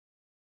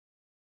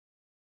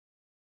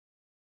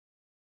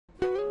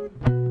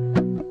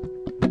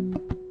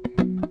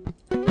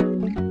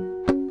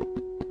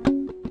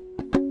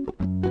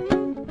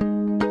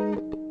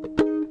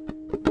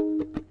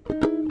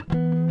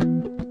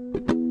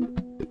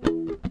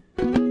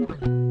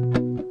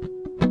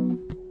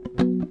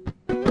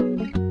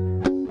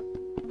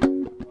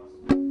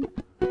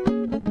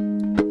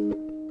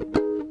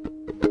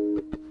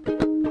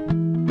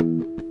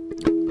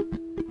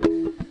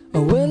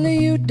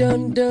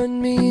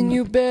Done me and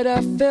you bet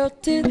I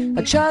felt it.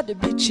 I tried to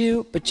beat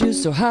you, but you're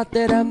so hot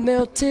that I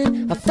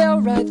melted. I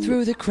fell right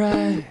through the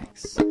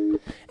cracks,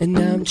 and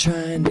now I'm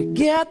trying to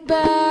get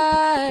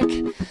back.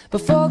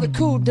 Before the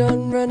cool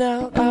done run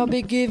out, I'll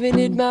be giving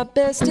it my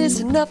bestest,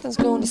 and nothing's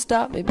gonna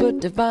stop me but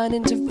divine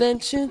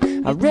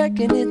intervention. I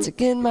reckon it's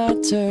again my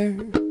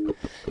turn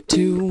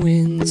to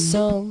win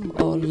some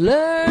or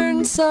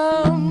learn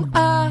some.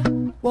 I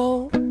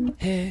won't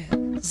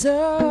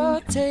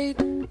hesitate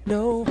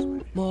no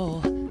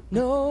more,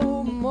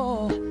 no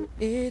more.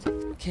 It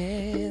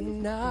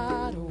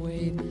cannot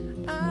wait.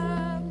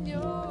 I'm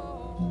yours.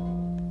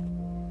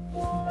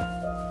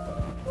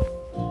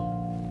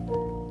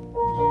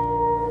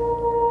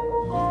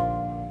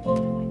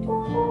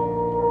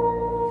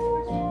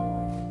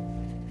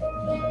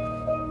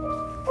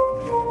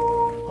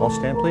 All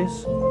stand,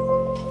 please.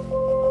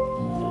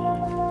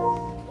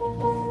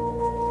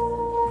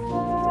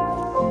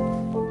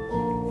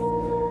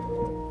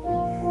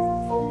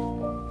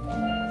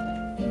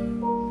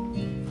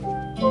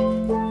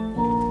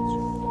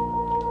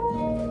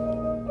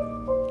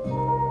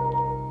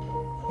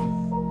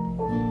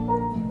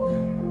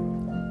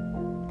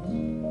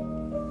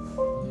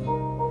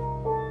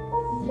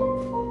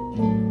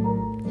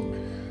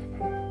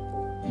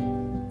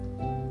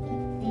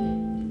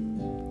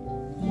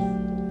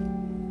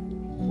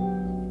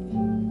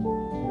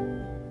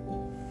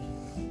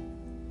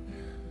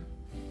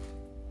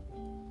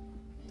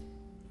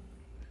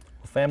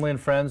 Family and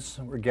friends,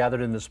 we're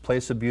gathered in this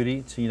place of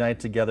beauty to unite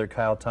together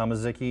Kyle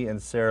Tomaszicki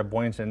and Sarah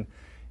Boynton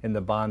in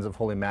the bonds of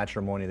holy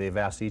matrimony. They've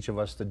asked each of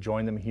us to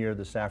join them here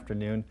this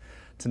afternoon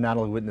to not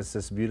only witness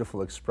this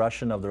beautiful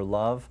expression of their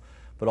love,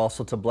 but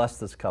also to bless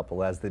this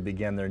couple as they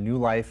begin their new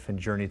life and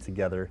journey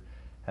together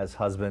as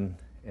husband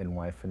and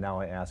wife. And now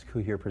I ask, who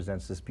here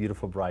presents this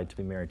beautiful bride to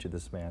be married to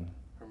this man?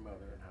 Her mother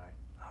and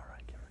I. All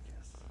right, give her a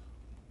kiss.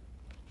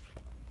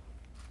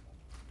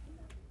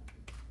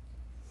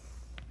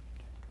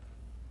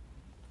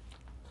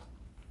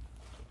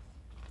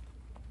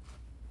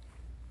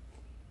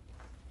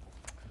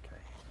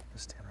 Okay,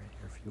 stand right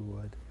here if you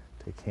would.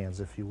 Take hands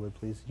if you would,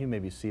 please. You may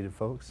be seated,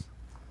 folks.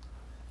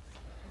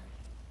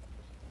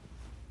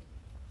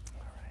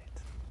 All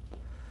right.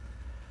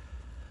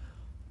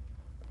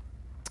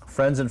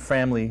 Friends and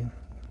family,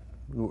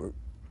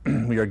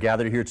 we are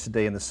gathered here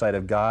today in the sight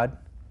of God,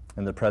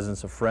 in the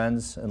presence of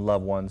friends and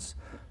loved ones,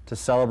 to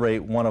celebrate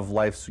one of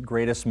life's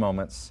greatest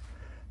moments,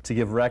 to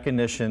give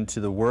recognition to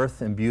the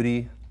worth and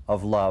beauty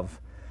of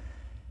love,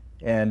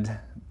 and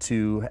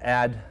to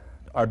add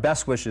our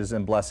best wishes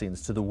and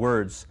blessings to the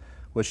words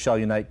which shall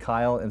unite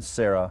Kyle and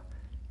Sarah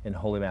in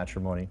holy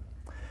matrimony.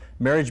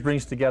 Marriage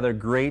brings together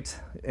great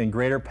and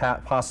greater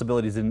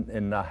possibilities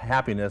in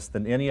happiness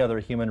than any other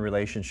human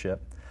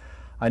relationship.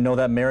 I know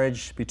that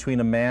marriage between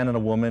a man and a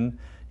woman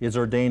is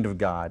ordained of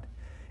God,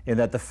 and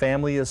that the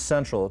family is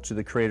central to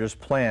the Creator's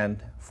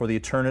plan for the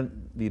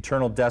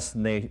eternal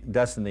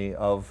destiny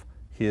of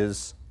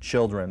His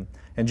children.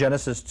 In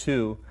Genesis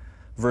 2,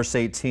 verse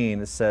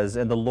 18, it says,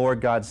 "And the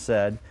Lord God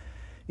said,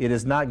 It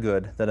is not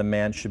good that a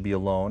man should be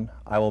alone.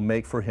 I will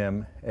make for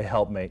him a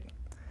helpmate."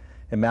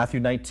 In Matthew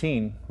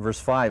 19, verse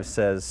 5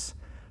 says,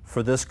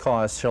 "For this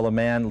cause shall a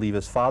man leave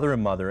his father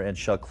and mother, and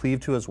shall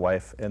cleave to his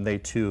wife, and they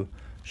two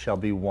shall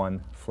be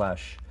one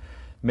flesh."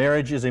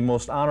 Marriage is a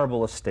most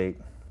honorable estate,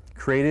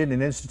 created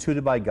and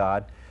instituted by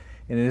God,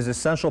 and it is an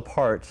essential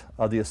part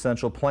of the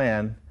essential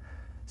plan,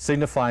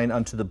 signifying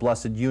unto the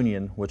blessed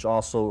union, which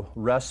also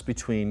rests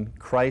between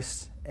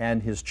Christ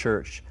and His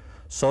church.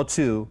 So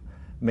too,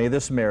 may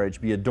this marriage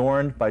be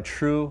adorned by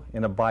true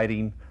and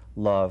abiding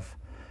love.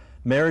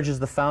 Marriage is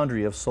the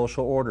foundry of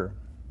social order,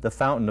 the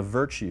fountain of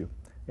virtue,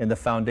 and the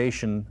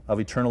foundation of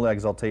eternal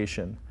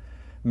exaltation.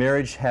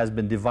 Marriage has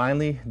been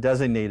divinely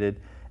designated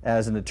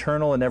as an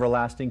eternal and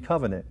everlasting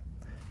covenant.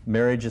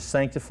 Marriage is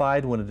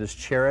sanctified when it is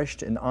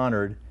cherished and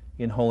honored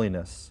in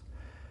holiness.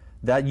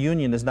 That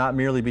union is not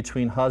merely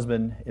between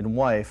husband and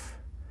wife.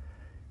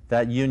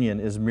 That union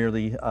is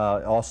merely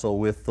also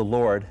with the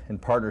Lord in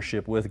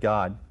partnership with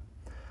God.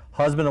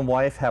 Husband and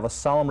wife have a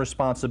solemn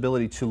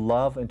responsibility to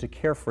love and to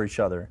care for each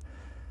other.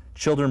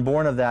 Children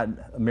born of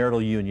that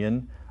marital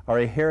union are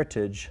a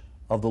heritage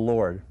of the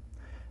Lord.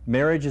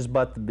 Marriage is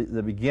but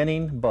the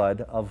beginning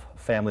bud of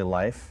family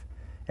life,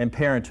 and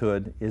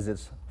parenthood is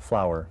its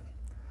flower.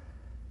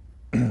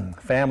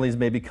 Families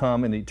may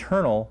become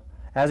eternal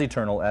as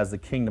the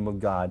kingdom of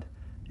God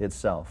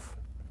itself.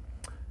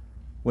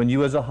 When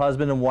you as a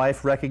husband and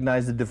wife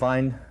recognize the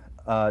divine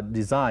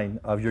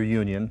design of your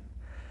union,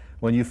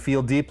 when you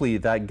feel deeply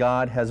that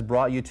God has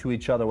brought you to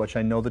each other, which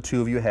I know the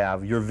two of you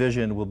have, your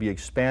vision will be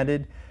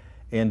expanded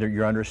and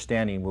your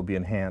understanding will be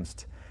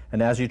enhanced.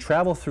 And as you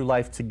travel through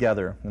life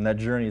together, and that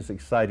journey is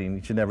exciting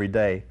each and every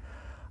day,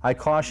 I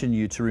caution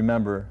you to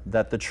remember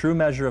that the true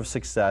measure of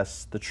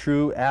success, the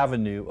true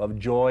avenue of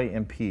joy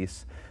and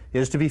peace,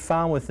 is to be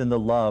found within the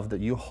love that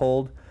you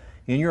hold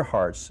in your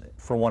hearts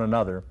for one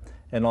another,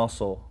 and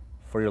also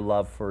for your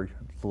love for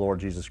the Lord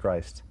Jesus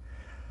Christ.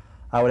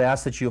 I would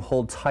ask that you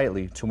hold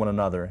tightly to one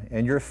another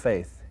and your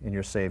faith in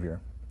your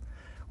Savior.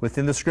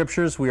 Within the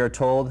Scriptures, we are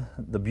told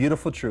the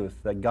beautiful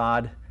truth that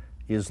God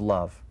is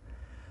love.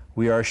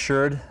 We are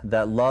assured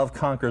that love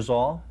conquers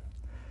all.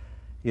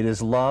 It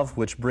is love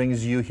which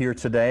brings you here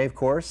today, of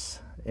course,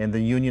 in the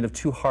union of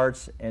two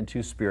hearts and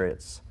two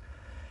spirits.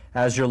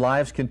 As your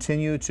lives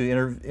continue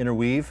to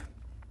interweave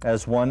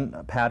as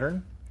one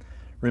pattern,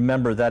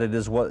 remember that it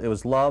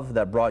was love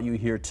that brought you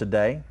here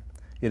today.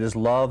 It is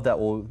love that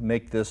will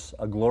make this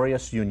a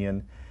glorious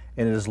union,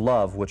 and it is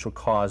love which will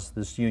cause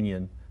this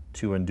union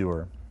to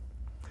endure.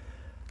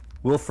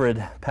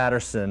 Wilfred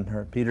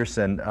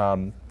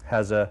Peterson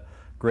has a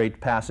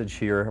great passage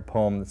here, a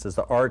poem that says,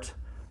 "The art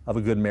of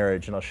a good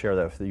marriage," and I'll share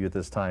that with you at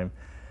this time.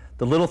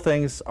 "The little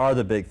things are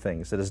the big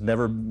things. It is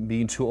never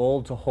being too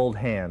old to hold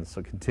hands,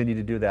 so continue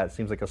to do that." It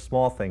seems like a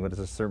small thing, but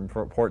it's a certain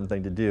important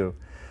thing to do.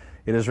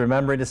 It is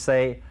remembering to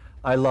say,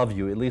 "I love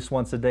you," at least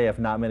once a day, if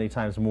not many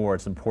times more.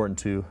 It's important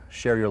to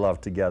share your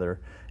love together.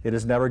 It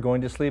is never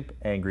going to sleep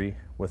angry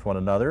with one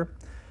another.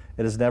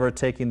 It is never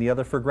taking the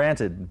other for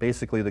granted.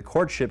 Basically, the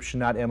courtship should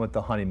not end with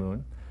the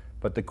honeymoon,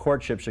 but the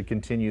courtship should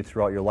continue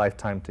throughout your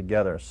lifetime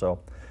together. So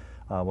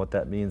what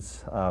that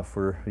means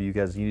for you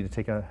guys, you need to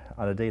take on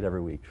a date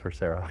every week for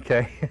Sarah,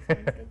 okay?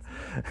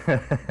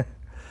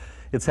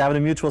 It's having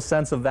a mutual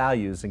sense of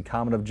values and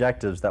common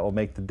objectives that will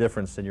make the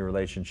difference in your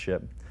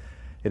relationship.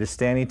 It is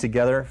standing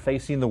together,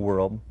 facing the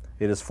world.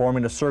 It is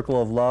forming a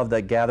circle of love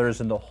that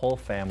gathers in the whole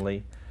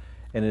family.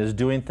 And it is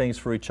doing things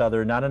for each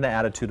other, not in an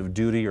attitude of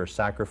duty or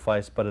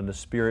sacrifice, but in a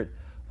spirit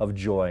of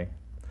joy.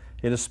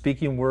 It is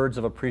speaking words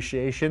of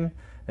appreciation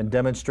and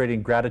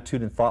demonstrating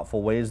gratitude in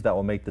thoughtful ways that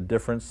will make the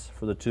difference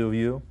for the two of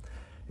you.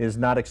 It is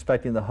not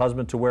expecting the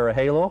husband to wear a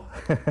halo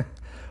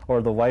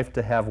or the wife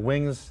to have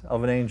wings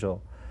of an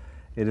angel.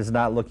 It is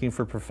not looking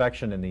for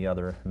perfection in the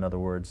other, in other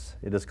words.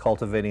 It is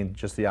cultivating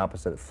just the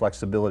opposite: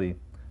 flexibility,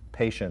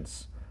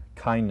 patience,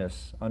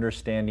 kindness,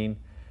 understanding,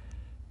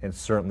 and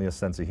certainly a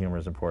sense of humor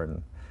is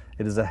important.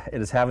 It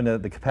is having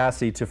the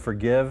capacity to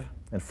forgive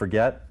and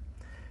forget.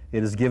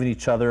 It is giving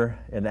each other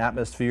an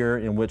atmosphere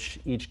in which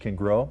each can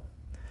grow.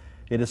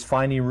 It is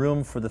finding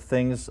room for the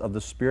things of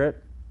the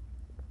Spirit.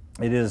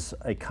 It is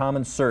a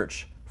common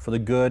search for the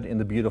good and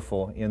the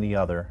beautiful in the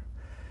other.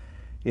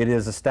 It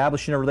is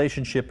establishing a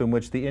relationship in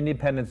which the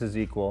independence is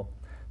equal,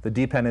 the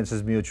dependence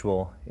is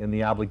mutual, and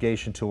the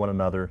obligation to one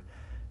another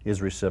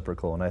is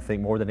reciprocal. And I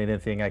think more than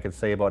anything I could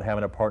say about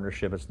having a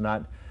partnership,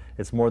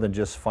 it's more than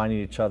just finding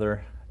each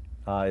other.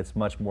 It's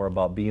much more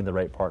about being the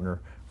right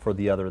partner for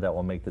the other that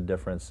will make the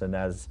difference. And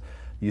as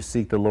you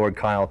seek the Lord,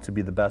 Kyle, to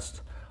be the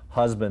best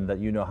husband that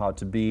you know how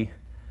to be,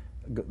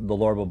 the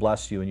Lord will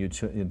bless you, and you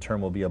in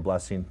turn will be a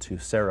blessing to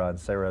Sarah. And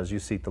Sarah, as you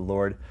seek the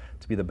Lord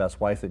to be the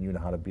best wife that you know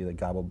how to be, that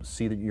God will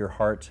see that your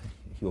heart,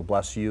 He will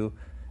bless you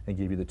and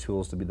give you the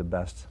tools to be the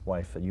best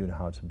wife that you know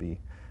how to be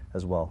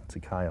as well to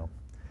Kyle.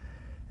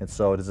 And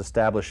so it is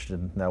established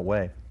in that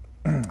way.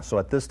 So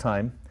at this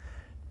time,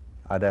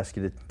 I'd ask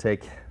you to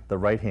take the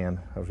right hand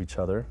of each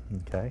other,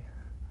 okay?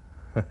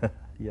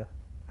 Yeah.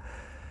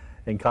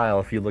 And Kyle,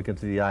 if you look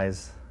into the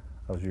eyes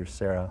of your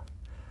Sarah,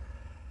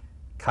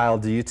 Kyle,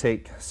 do you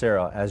take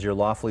Sarah as your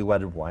lawfully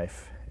wedded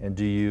wife, and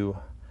do you,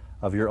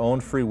 of your own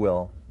free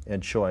will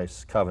and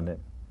choice, covenant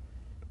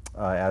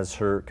as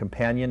her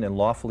companion and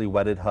lawfully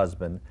wedded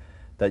husband,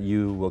 that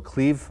you will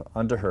cleave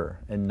unto her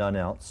and none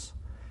else,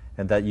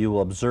 and that you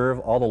will observe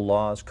all the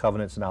laws,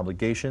 covenants, and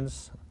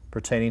obligations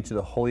pertaining to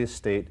the holy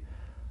estate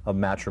of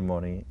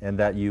matrimony, and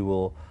that you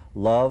will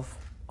love,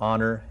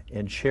 honor,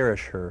 and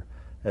cherish her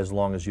as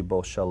long as you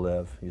both shall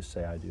live? You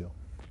say, "I do."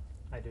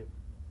 I do.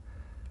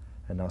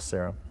 And now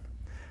Sarah.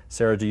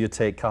 Sarah, do you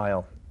take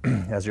Kyle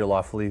as your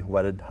lawfully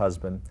wedded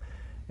husband,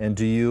 and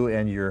do you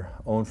and your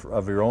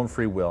own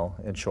free will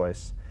and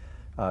choice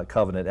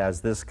covenant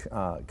as this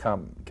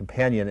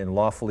companion and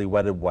lawfully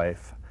wedded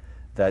wife,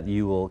 that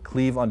you will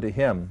cleave unto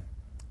him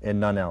and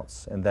none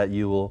else, and that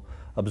you will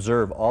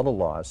observe all the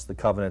laws, the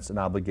covenants, and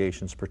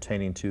obligations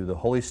pertaining to the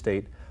holy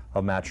state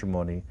of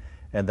matrimony,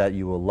 and that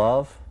you will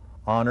love,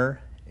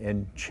 honor,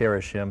 and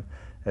cherish him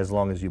as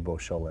long as you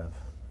both shall live?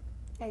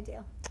 I do.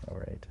 All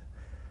right.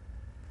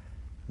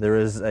 There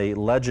is a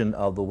legend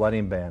of the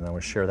wedding band. I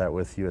want to share that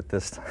with you at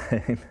this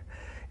time.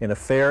 In a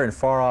fair and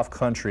far-off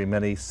country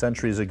many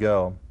centuries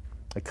ago,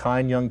 a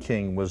kind young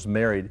king was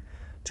married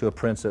to a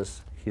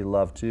princess he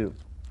loved too.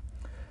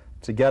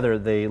 Together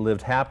they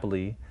lived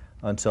happily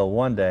until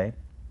one day,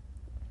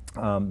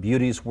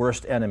 beauty's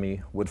worst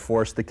enemy would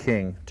force the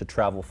king to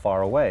travel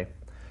far away.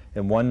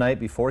 And one night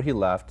before he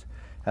left,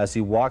 as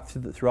he walked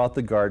throughout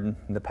the garden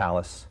in the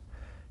palace,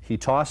 he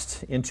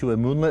tossed into a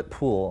moonlit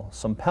pool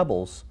some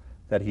pebbles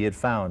that he had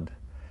found.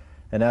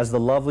 And as the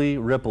lovely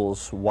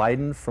ripples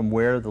widened from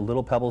where the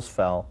little pebbles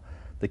fell,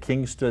 the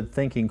king stood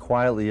thinking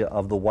quietly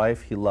of the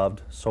wife he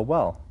loved so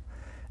well.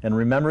 And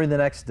remembering the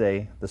next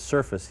day the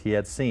surface he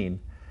had seen,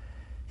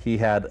 he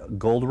had a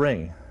gold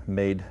ring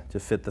made to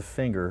fit the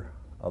finger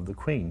of the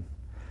queen.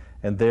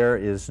 And there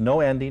is no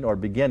ending or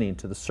beginning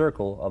to the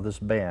circle of this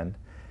band.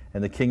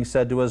 And the king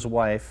said to his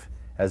wife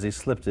as he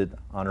slipped it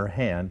on her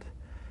hand,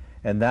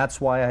 and that's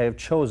why I have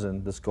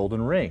chosen this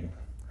golden ring,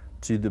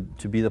 to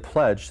be the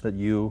pledge that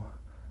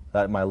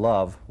my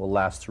love will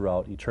last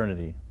throughout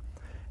eternity.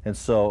 And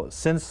so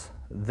since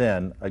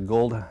then, a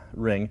gold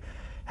ring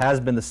has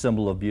been the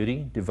symbol of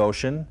beauty,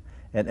 devotion,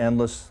 and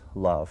endless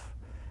love.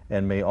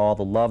 And may all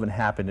the love and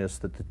happiness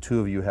that the two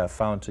of you have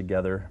found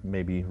together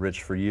may be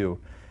rich for you.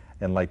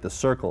 And like the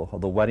circle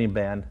of the wedding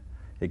band,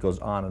 it goes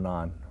on and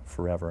on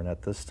forever. And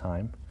at this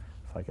time,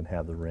 if I can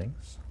have the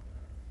rings.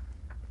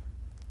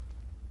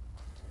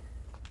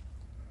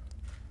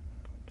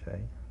 Okay,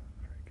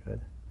 very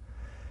good.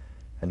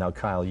 And now,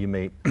 Kyle, you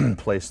may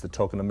place the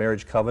token of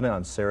marriage covenant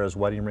on Sarah's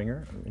wedding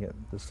ringer at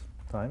this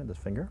time, at this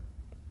finger.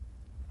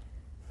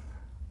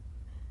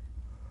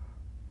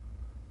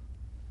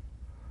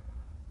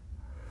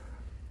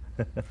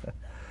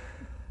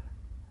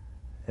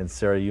 And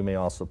Sarah, you may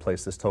also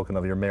place this token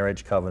of your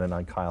marriage covenant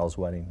on Kyle's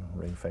wedding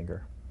ring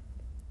finger.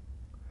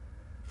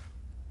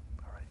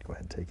 All right, go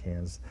ahead and take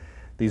hands.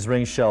 These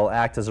rings shall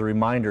act as a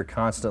reminder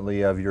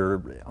constantly of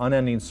your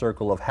unending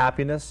circle of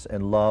happiness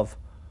and love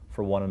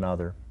for one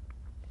another.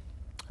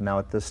 Now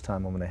at this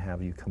time, I'm going to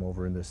have you come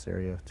over in this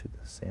area to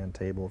the sand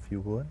table, if you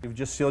would. You've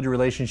just sealed your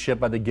relationship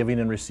by the giving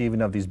and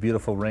receiving of these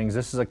beautiful rings.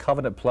 This is a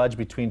covenant pledge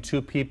between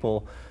two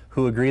people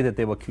who agree that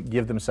they will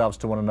give themselves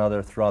to one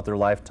another throughout their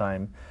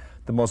lifetime.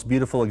 The most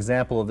beautiful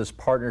example of this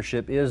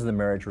partnership is the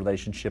marriage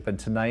relationship, and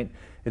tonight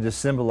it is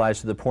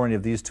symbolized through the pouring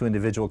of these two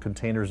individual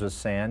containers of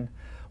sand,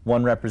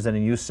 one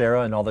representing you,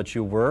 Sarah, and all that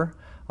you were,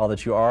 all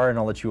that you are, and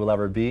all that you will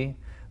ever be.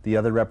 The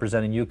other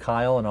representing you,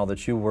 Kyle, and all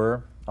that you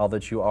were, all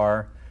that you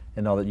are,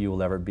 and all that you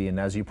will ever be. And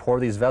as you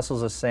pour these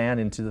vessels of sand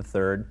into the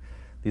third,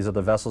 these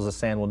other vessels of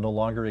sand will no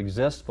longer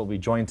exist, but we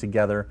join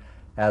together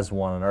as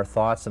one. And our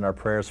thoughts and our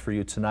prayers for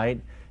you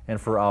tonight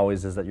and for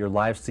always is that your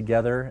lives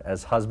together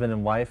as husband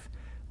and wife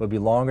would be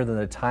longer than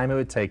the time it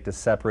would take to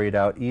separate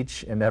out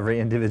each and every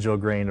individual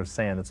grain of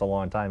sand. It's a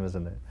long time,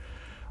 isn't it?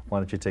 Why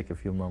don't you take a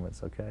few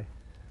moments, okay?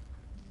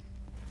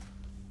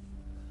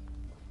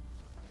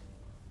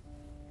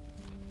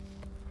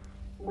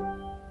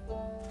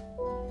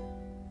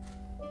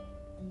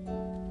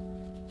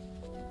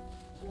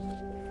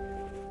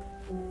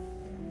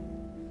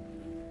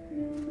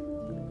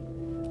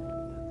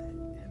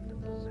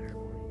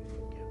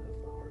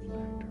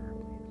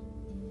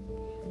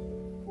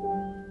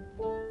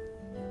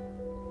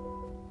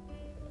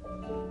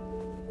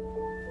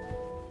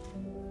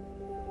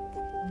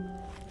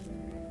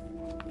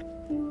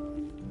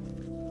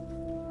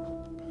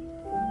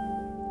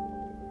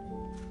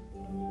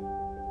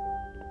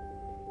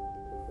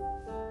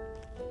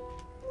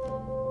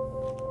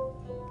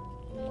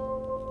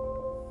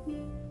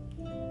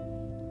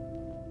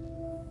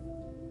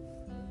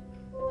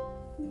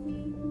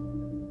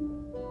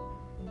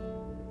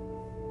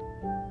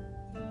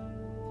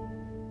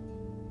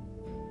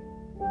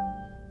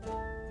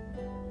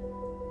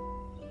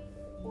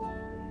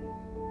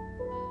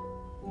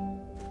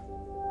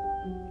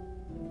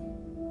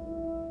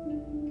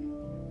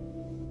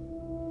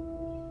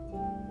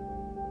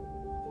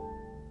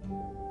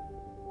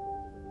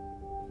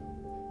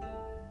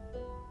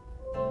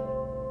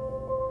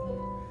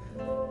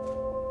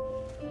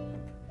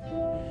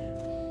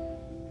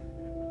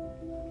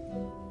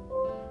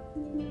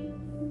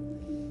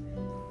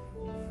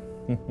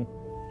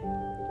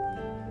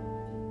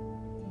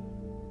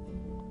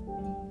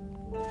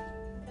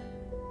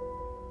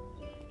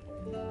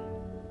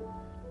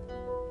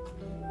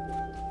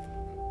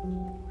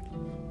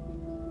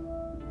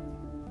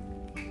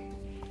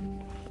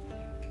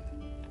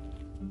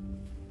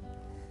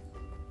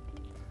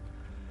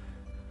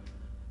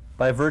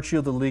 By virtue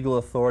of the legal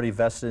authority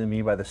vested in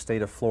me by the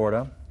state of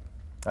Florida,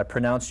 I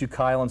pronounce you,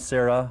 Kyle and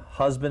Sarah,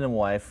 husband and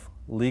wife,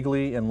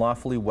 legally and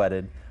lawfully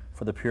wedded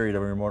for the period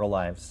of your mortal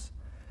lives.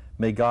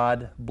 May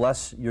God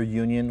bless your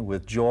union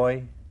with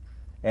joy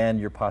and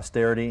your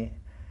posterity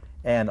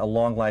and a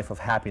long life of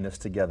happiness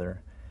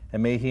together.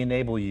 And may He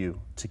enable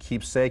you to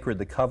keep sacred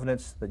the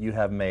covenants that you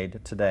have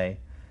made today.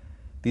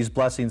 These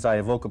blessings I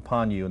evoke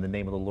upon you in the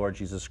name of the Lord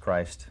Jesus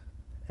Christ.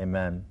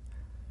 Amen.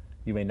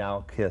 You may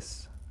now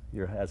kiss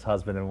as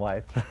husband and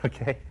wife.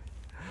 Okay?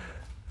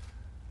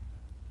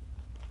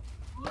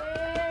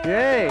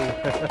 Yay!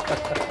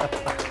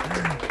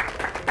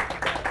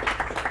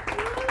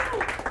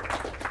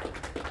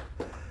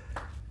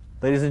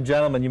 Ladies and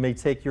gentlemen, you may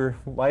take your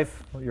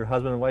wife, your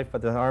husband and wife by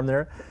the arm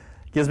there.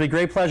 It gives me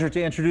great pleasure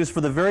to introduce for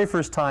the very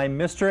first time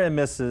Mr. and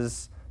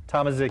Mrs.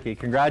 Tomaszicki.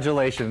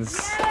 Congratulations.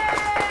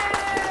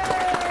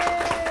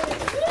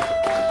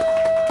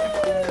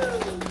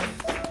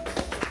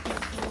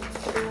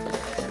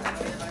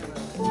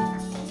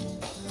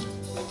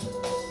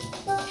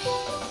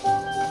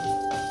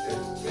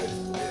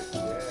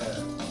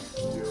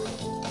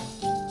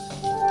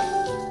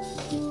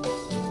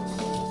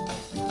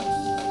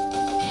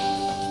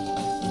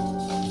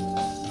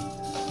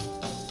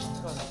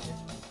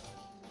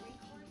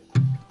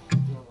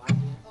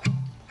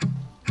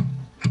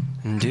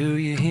 Do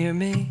you hear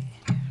me?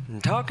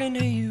 I'm talking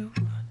to you.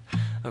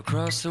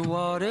 Across the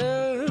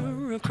water,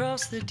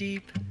 across the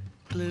deep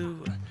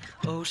blue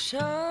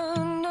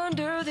ocean,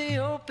 under the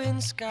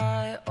open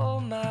sky. Oh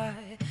my,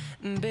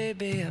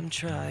 baby, I'm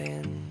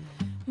trying.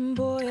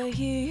 Boy, I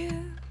hear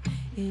you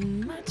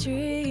in my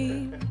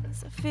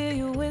dreams. I feel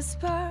you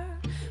whisper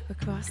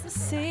across the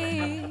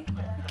sea.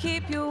 I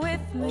keep you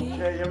with me.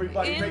 Okay,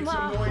 everybody, make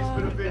some noise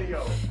for the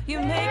video. You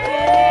make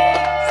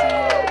it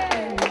easy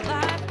when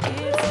life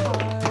gets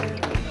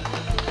hard.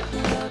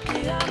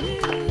 Lucky I'm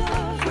in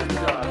love with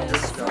my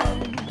best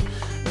friend.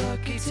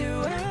 Lucky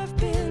to have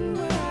been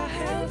where I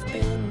have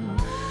been.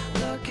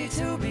 Lucky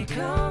to be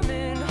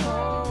coming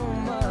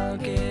home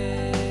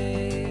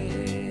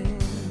again.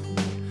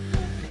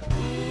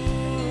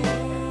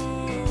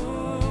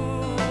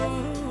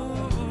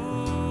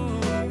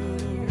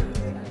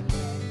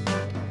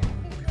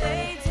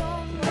 They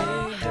don't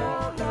know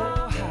how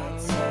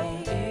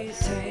it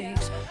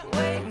takes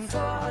waiting for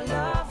a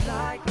love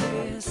like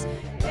this.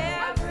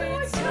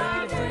 Every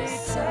time we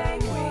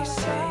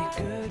say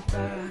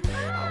goodbye,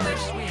 I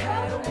wish we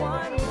had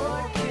one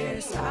more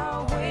kiss.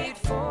 I'll wait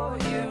for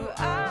you,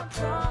 I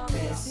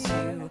promise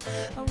you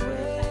I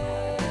will.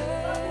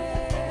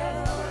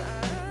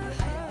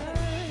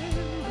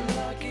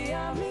 Lucky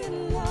I'm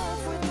in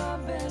love with my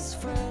best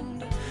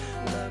friend.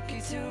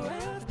 Lucky to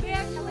have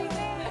been.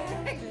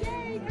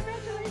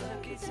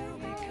 Lucky to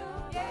be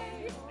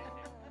coming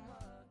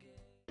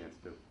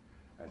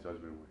As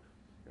husband would.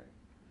 Okay.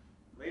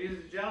 Ladies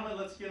and gentlemen,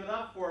 let's give it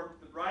up for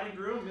the bride and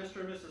groom,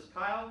 Mr. and Mrs.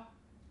 Kyle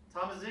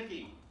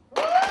Tomaszynski.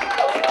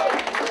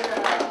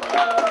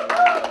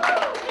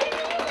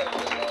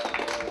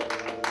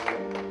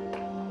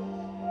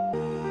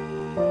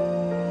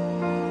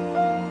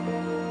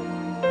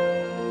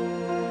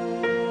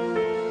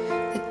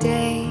 The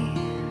day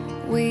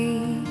we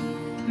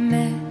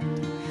met,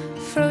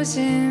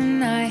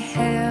 frozen, I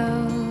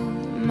held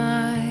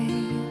my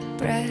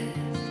breath.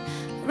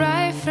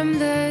 Right from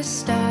the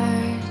start,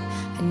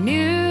 I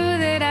knew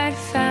that I'd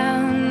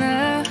found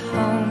the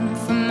home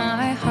for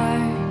my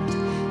heart.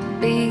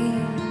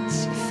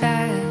 Beats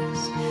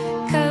fast,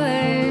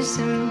 colors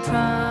and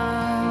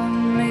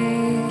promises.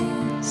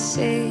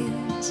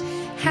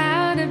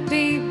 How to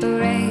be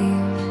brave,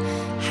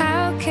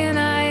 how can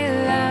I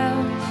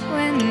love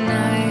when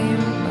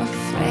I'm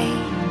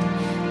afraid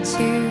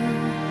to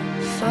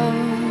fall?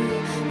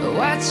 But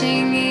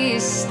watching you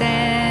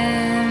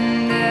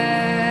stand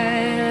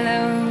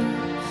alone,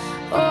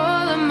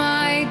 all of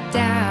my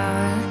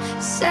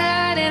doubt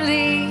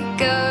suddenly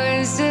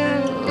goes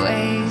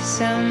away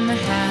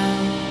somehow.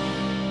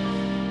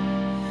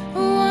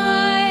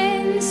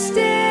 One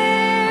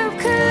step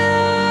closer.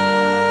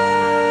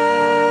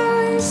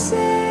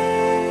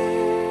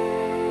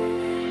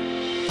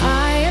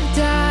 I have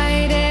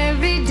died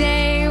every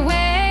day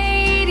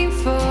waiting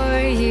for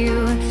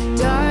you.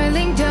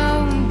 Darling,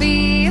 don't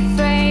be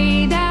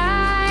afraid.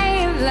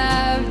 I have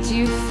loved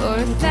you for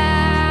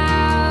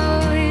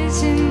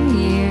 1,000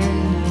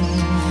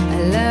 years. I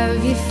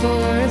love you for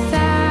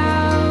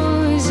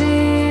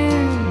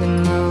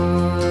 1,000 more.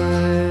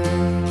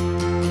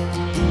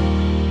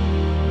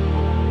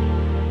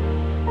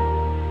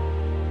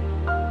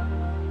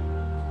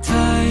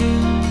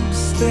 Time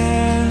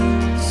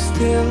stands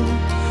still,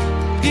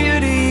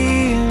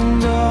 beauty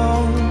and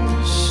all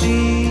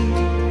she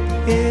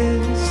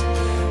is.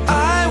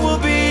 I will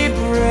be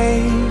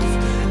brave,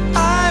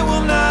 I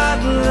will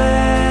not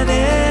let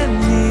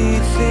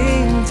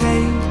anything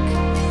take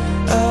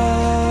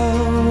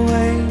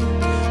away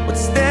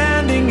what's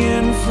standing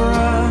in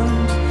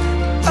front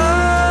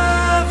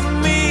of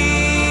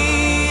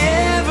me.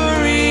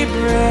 Every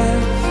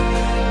breath,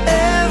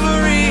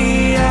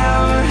 every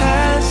hour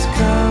has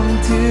come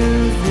to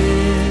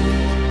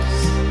this.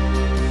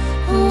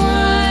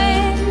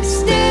 One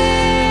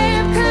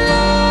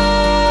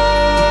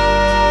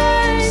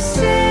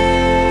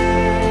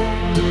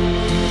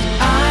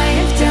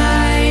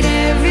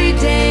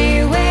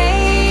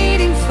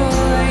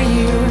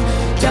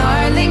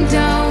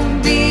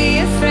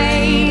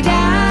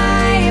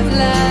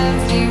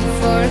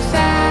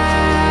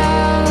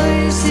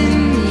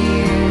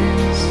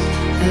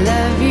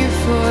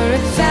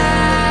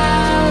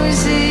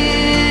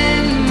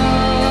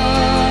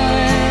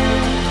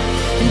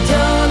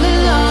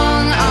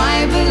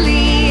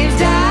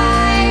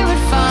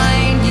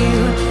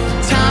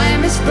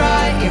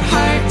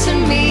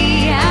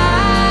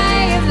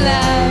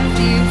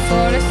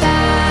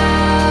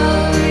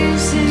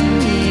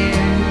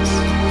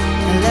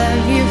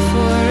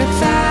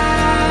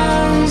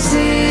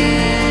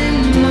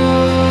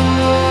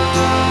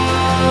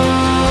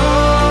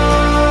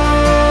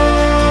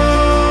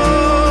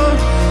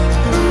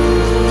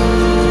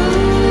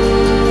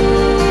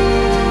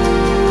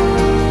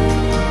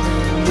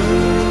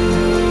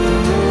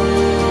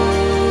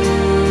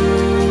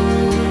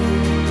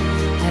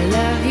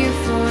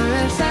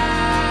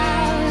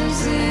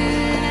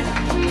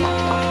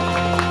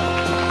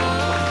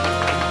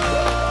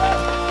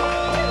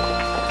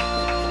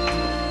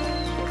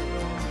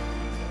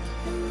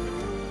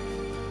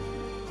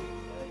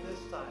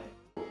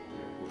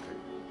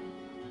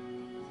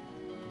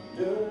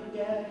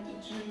at the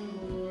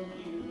two of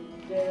you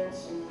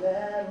dancing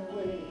that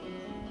way,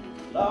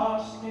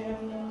 lost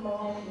in the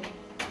moment,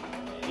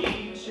 at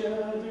each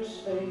other's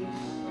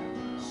face.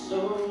 So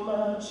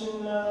much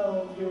in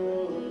love, you're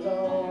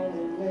alone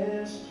in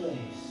this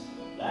place,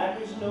 like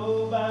there's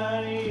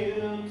nobody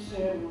else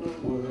in the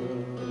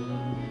world.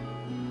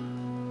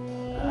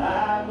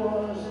 I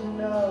was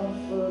enough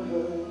for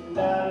her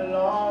not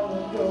long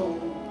ago.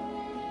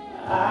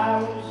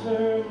 I was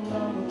her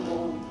number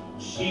one,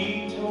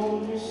 she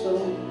told me so,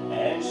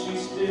 and she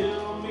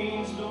still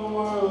means the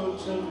world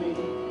to me,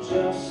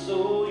 just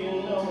so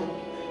you know.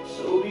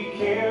 So be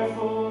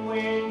careful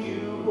when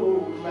you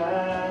hold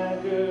my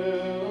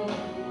girl.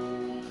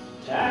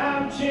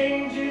 Time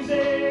changes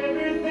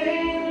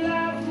everything,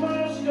 life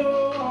must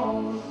go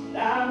on.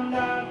 I'm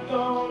not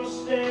gonna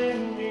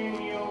stand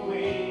in your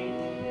way.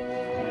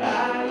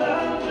 I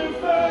loved her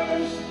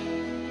first,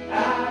 I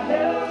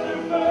held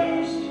her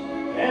first,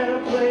 and a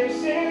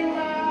place in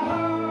my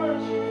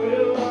heart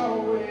will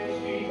always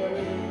be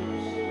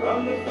hers.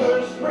 From the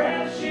first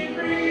breath she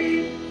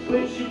breathed,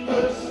 when she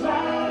first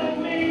smiled at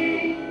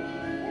me,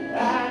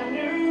 I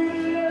knew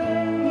the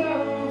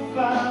love of a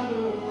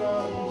father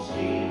runs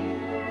deep.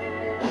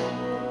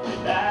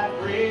 And I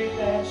pray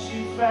that she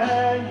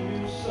find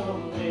you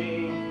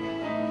someday,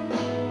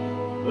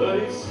 but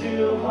it's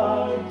still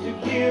hard to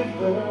give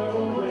her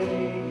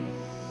away.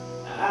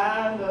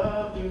 I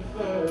loved you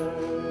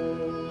first.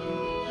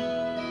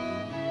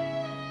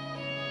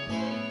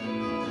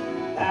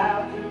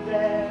 After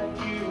that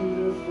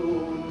beautiful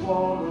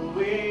warm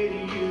way to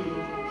you,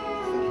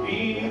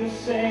 be the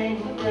same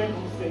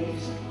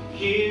freckle-faced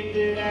kid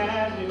that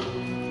I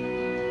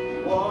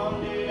knew, one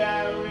that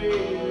I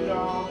read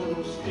all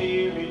those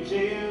fairy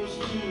tales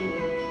to,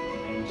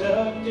 and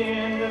tucked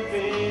in the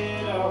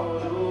bed all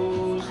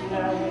those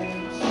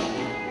nights.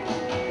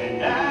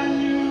 And I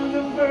knew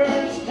the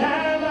first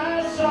time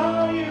I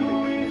saw you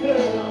with her,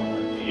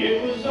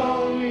 it was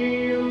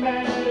only a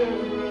matter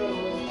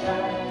of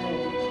time.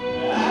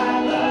 I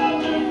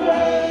loved her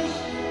first,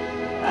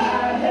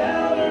 I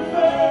held her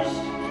first,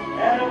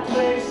 and a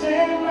place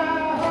in my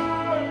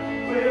heart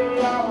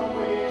will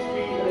always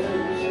be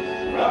hers.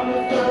 From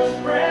the first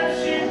breath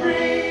she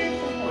breathed,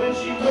 when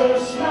she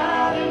first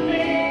smiled at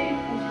me,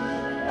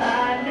 I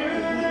knew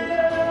the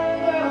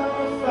love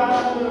of a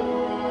father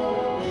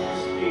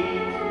was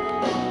deep.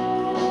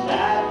 I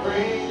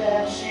pray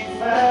that she'd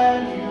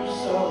find you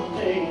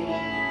someday,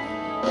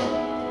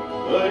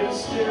 but it's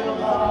still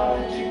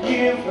hard to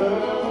give her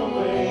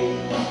away.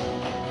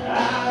 I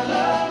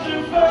loved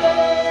her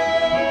first.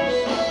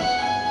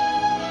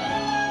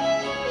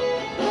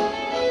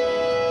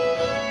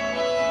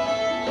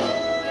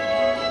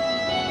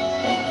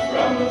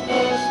 From the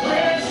first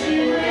breath she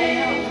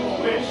breathed,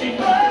 when she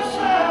first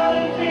smiled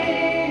at me,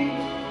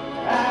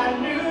 I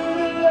knew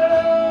the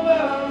love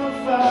of a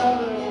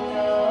father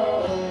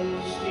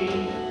runs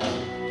deep.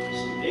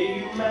 Someday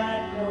you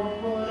might know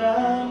what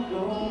I'm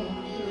going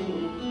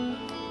through,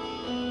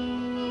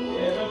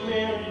 when a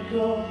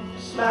miracle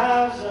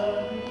smiles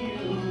on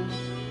you.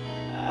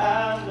 I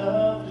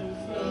loved her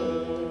first.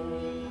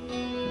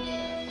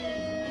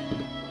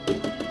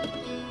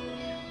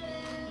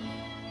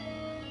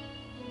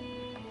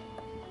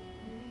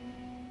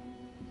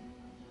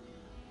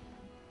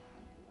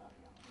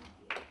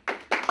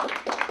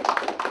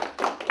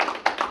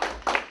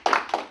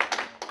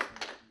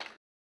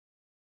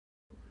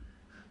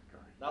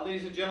 Now,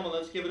 ladies and gentlemen,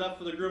 let's give it up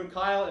for the groom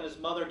Kyle and his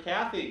mother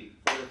Kathy.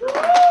 For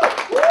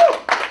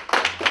the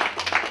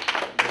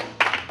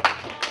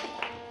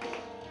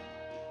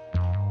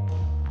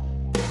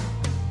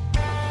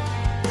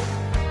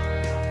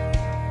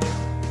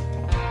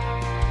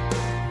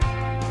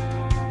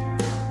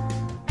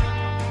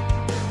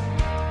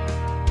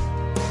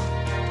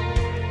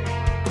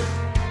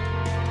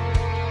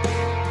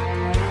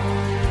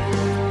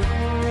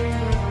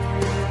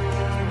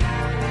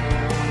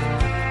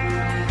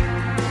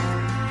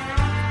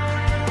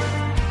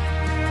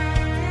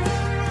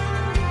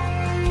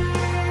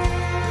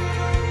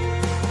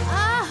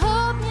I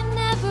hope you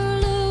never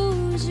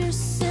lose your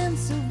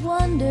sense of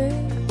wonder.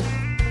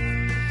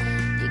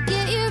 You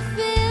get your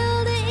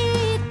fill to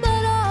eat,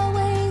 but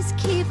always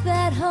keep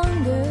that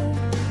hunger.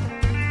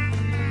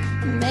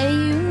 May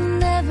you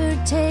never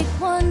take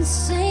one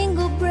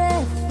single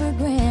breath for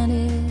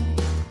granted.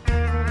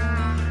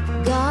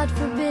 God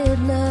forbid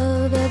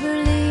love ever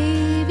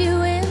leave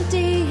you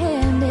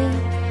empty-handed.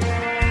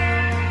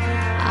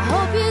 I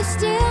hope you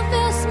still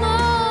feel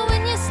small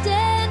when you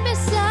stand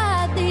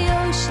beside the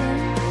ocean.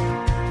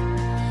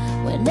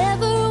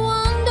 Whenever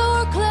one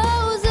door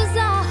closes,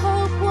 I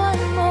hope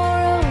one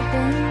more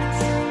opens.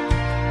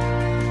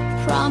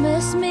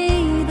 Promise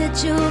me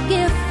that you'll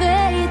give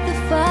faith a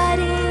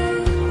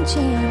fighting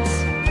chance.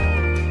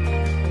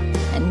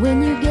 And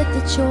when you get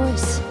the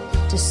choice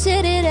to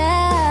sit it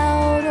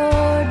out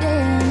or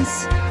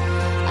dance,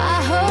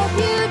 I hope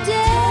you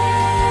dance.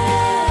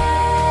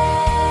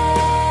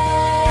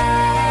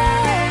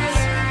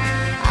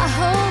 I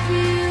hope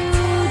you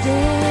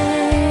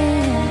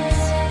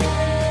dance.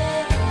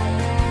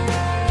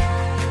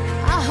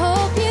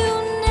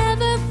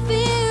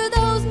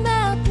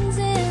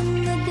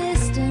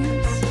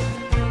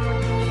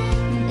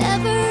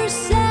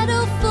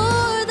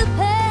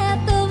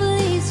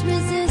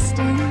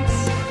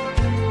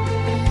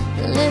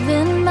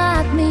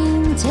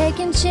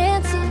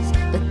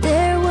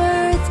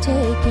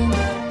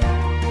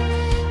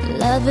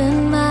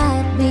 Loving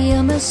might be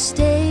a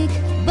mistake,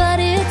 but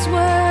it's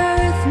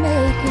worth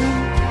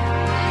making.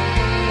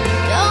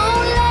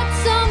 Don't let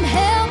some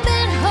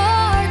helping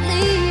heart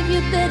leave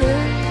you bitter.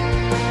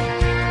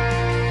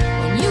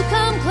 When you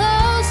come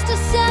close to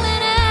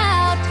selling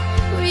out,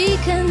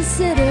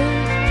 reconsider.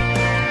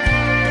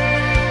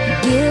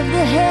 Give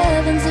the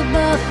heavens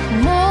above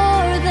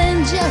more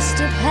than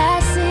just a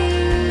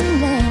passing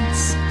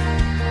glance.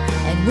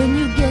 And when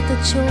you get the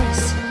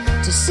choice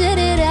to sit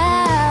it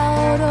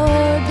out or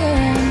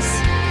dance,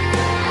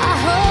 I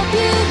hope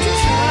you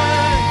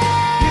dance.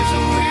 Is a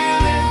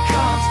wheel in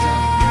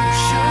constant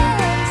motion.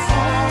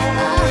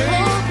 I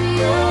hope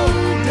you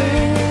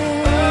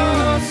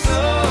dance.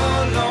 So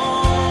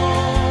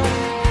long.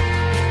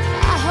 I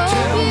hope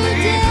Tell you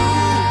me dance.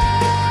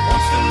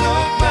 wants to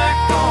look back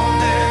on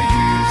their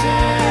years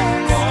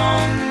and I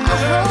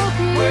wonder hope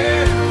you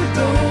where those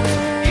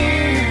dance.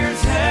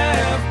 years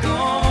have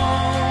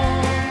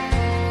gone.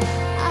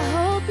 I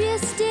hope you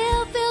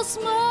still feel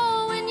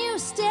small when you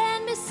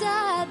stand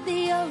beside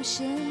the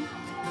ocean.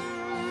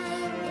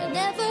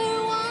 Whenever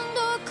one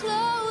door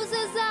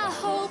closes, I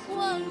hope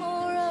one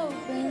more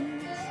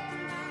opens.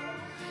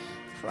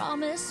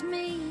 Promise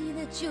me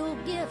that you'll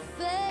give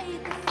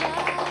faith a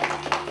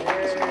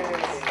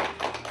fight.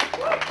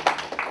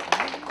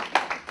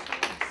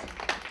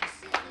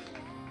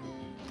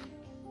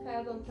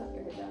 Kyle, don't tuck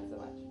your head down so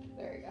much.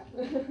 There you go.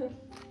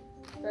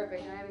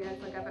 Perfect. Now have you guys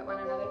look up at one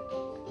another.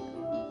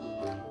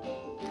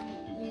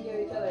 You can give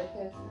each other a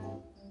kiss.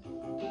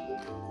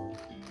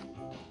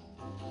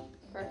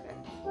 Perfect.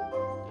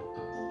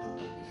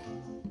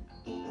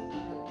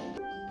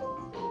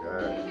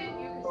 Good. You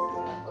can sit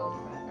up close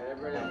to that.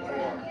 Everybody on the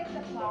floor. Get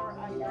the flower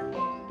on your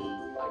hand.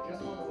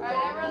 Alright,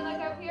 everyone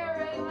look up here.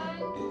 Ready? 1,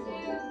 2,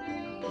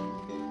 3.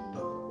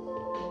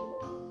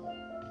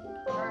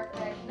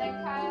 Perfect. Then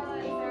Kyle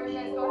and Sarah, you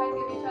guys go ahead and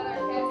give each other a kiss.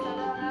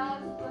 Everyone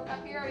else, look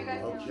up here. You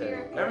guys can Okay. cheer.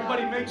 if you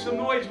Everybody want. make some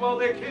noise while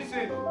they're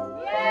kissing. Yay!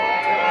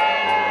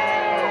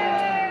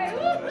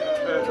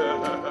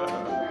 Perfect.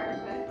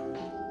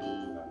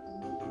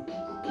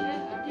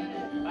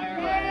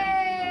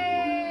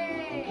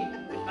 Yay!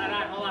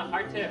 Hold on,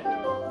 part 2. They did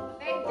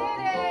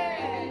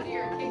it! Do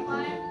your kick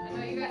line? I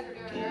know you guys were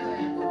doing it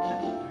earlier.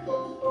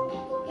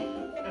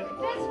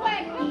 This way,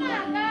 come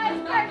on, guys,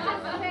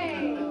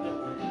 participate.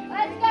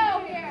 Let's go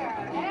here.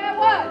 And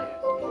 1,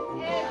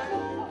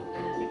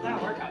 and 2. It's not a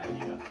workout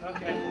video.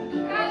 Okay.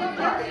 Guys,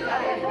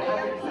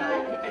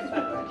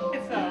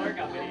 It's not a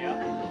workout video.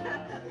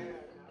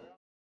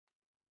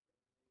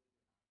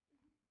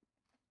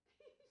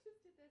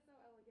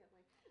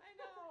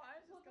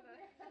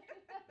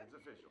 It's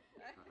official.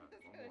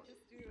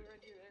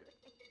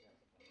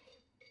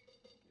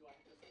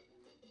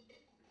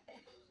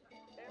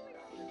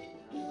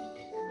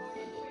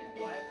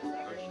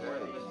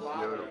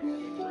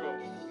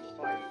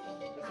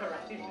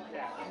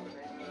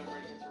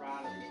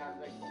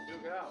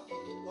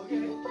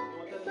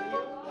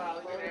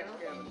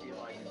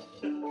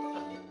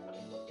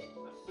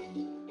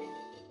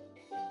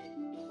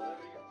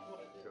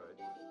 Good.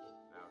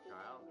 Now,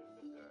 Kyle.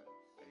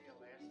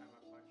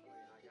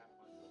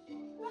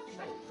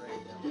 Great.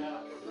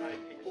 Yeah, right.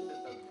 It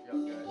just doesn't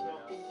feel good.